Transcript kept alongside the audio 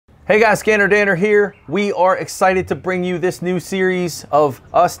Hey guys, ScannerDanner here. We are excited to bring you this new series of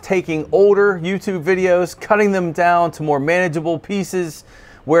us taking older YouTube videos, cutting them down to more manageable pieces,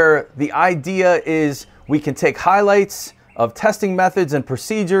 where the idea is we can take highlights of testing methods and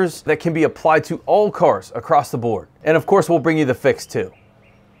procedures that can be applied to all cars across the board. And of course, we'll bring you the fix too.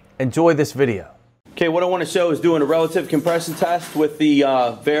 Enjoy this video. Okay, what I want to show is doing a relative compression test with the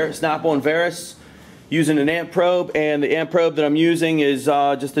Snap-on Varus, using an amp probe, and the amp probe that I'm using is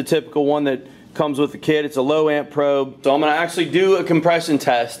just a typical one that comes with the kit. It's a low amp probe. So I'm going to actually do a compression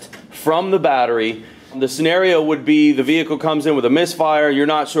test from the battery. The scenario would be the vehicle comes in with a misfire, you're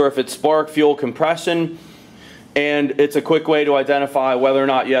not sure if it's spark, fuel, compression, and it's a quick way to identify whether or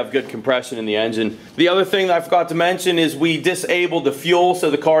not you have good compression in the engine. The other thing that I forgot to mention is we disabled the fuel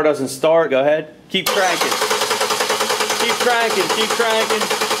so the car doesn't start. Go ahead. Keep cranking. Keep cranking. Keep cranking.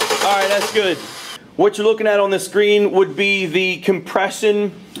 All right, that's good. What you're looking at on the screen would be the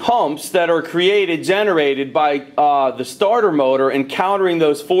compression humps that are generated by the starter motor encountering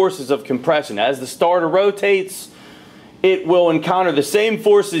those forces of compression. As the starter rotates, it will encounter the same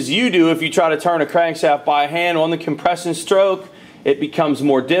forces you do if you try to turn a crankshaft by hand on the compression stroke. It becomes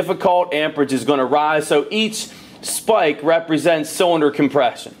more difficult, amperage is going to rise, so each spike represents cylinder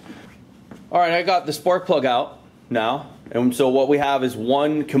compression. Alright, I got the spark plug out now, and so what we have is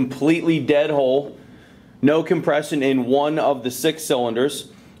one completely dead hole. No compression in one of the 6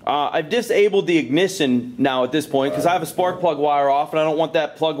 cylinders. I've disabled the ignition now at this point because I have a spark plug wire off and I don't want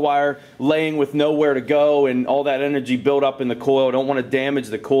that plug wire laying with nowhere to go and all that energy built up in the coil. I don't want to damage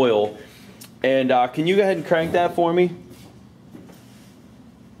the coil. And can you go ahead and crank that for me?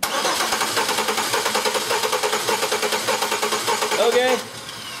 Okay.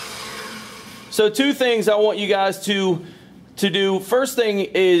 So 2 things I want you guys to do. First thing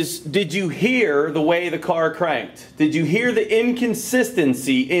is, did you hear the way the car cranked? Did you hear the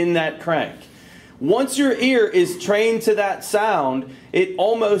inconsistency in that crank? Once your ear is trained to that sound, it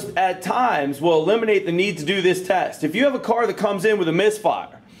almost at times will eliminate the need to do this test. If you have a car that comes in with a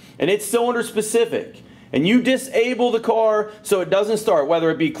misfire and it's cylinder specific and you disable the car so it doesn't start,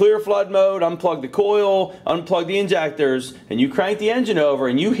 whether it be clear flood mode, unplug the coil, unplug the injectors, and you crank the engine over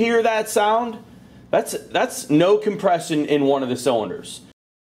and you hear that sound, that's no compression in one of the cylinders.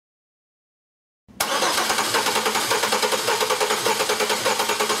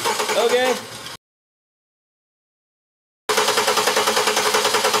 Okay.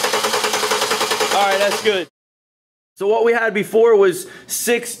 Alright, that's good. So what we had before was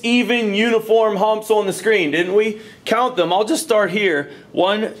 6 even uniform humps on the screen, didn't we? Count them. I'll just start here.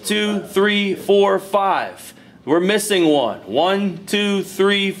 1, 2, 3, 4, 5. We're missing one. 1, 2,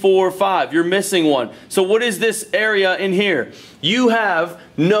 3, 4, 5. You're missing one. So what is this area in here? You have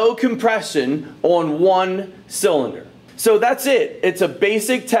no compression on one cylinder. So that's it. It's a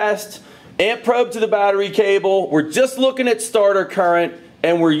basic test. Amp probe to the battery cable. We're just looking at starter current,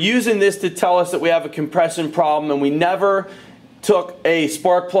 and we're using this to tell us that we have a compression problem, and we never took a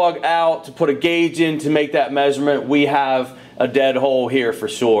spark plug out to put a gauge in to make that measurement. We have a dead hole here for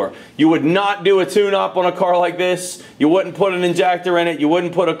sure. You would not do a tune-up on a car like this. You wouldn't put an injector in it. You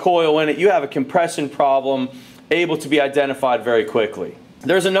wouldn't put a coil in it. You have a compression problem able to be identified very quickly.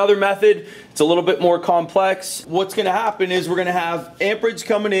 There's another method. It's a little bit more complex. What's going to happen is we're going to have amperage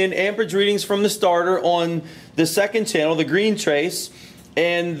coming in, amperage readings from the starter on the second channel, the green trace,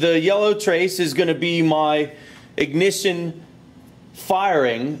 and the yellow trace is going to be my ignition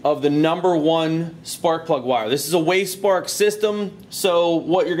firing of the #1 spark plug wire. This is a waste spark system, so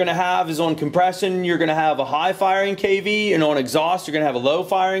what you're going to have is on compression you're going to have a high firing kV, and on exhaust you're going to have a low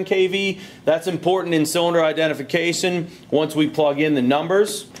firing kV. That's important in cylinder identification once we plug in the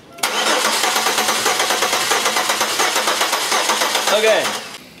numbers. Okay,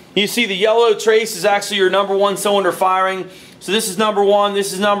 you see the yellow trace is actually your #1 cylinder firing. So this is #1,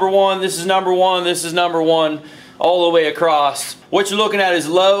 this is #1, this is #1, this is #1, all the way across. What you're looking at is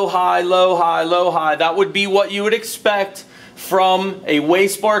low, high, low, high, low, high. That would be what you would expect from a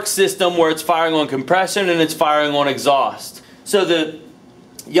waste spark system where it's firing on compression and it's firing on exhaust. So the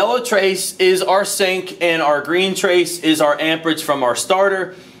yellow trace is our sync and our green trace is our amperage from our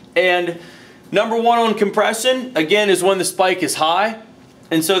starter. And #1 on compression, again, is when the spike is high.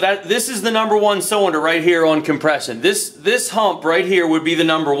 And so this is the #1 cylinder right here on compression. This hump right here would be the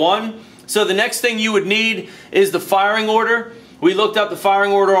 #1. So the next thing you would need is the firing order. We looked up the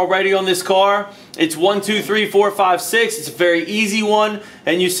firing order already on this car. It's 1, 2, 3, 4, 5, 6. It's a very easy one.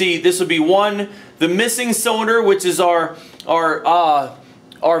 And you see this would be 1. The missing cylinder, which is our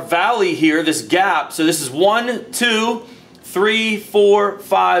valley here, this gap. So this is 1, 2, 3, 4,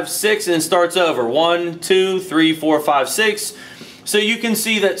 5, 6, and then starts over. 1, 2, 3, 4, 5, 6. So you can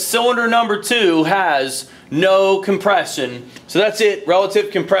see that cylinder number 2 has no compression. So that's it,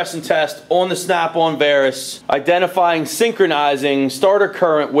 relative compression test on the Snap-on Varus, identifying, synchronizing starter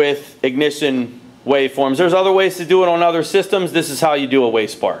current with ignition waveforms. There's other ways to do it on other systems. This is how you do a wave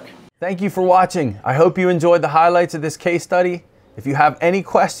spark. Thank you for watching. I hope you enjoyed the highlights of this case study. If you have any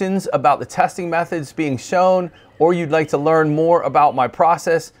questions about the testing methods being shown, or you'd like to learn more about my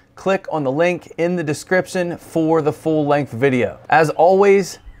process, click on the link in the description for the full-length video. As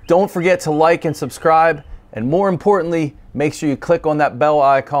always, don't forget to like and subscribe, and more importantly, make sure you click on that bell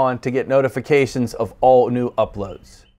icon to get notifications of all new uploads.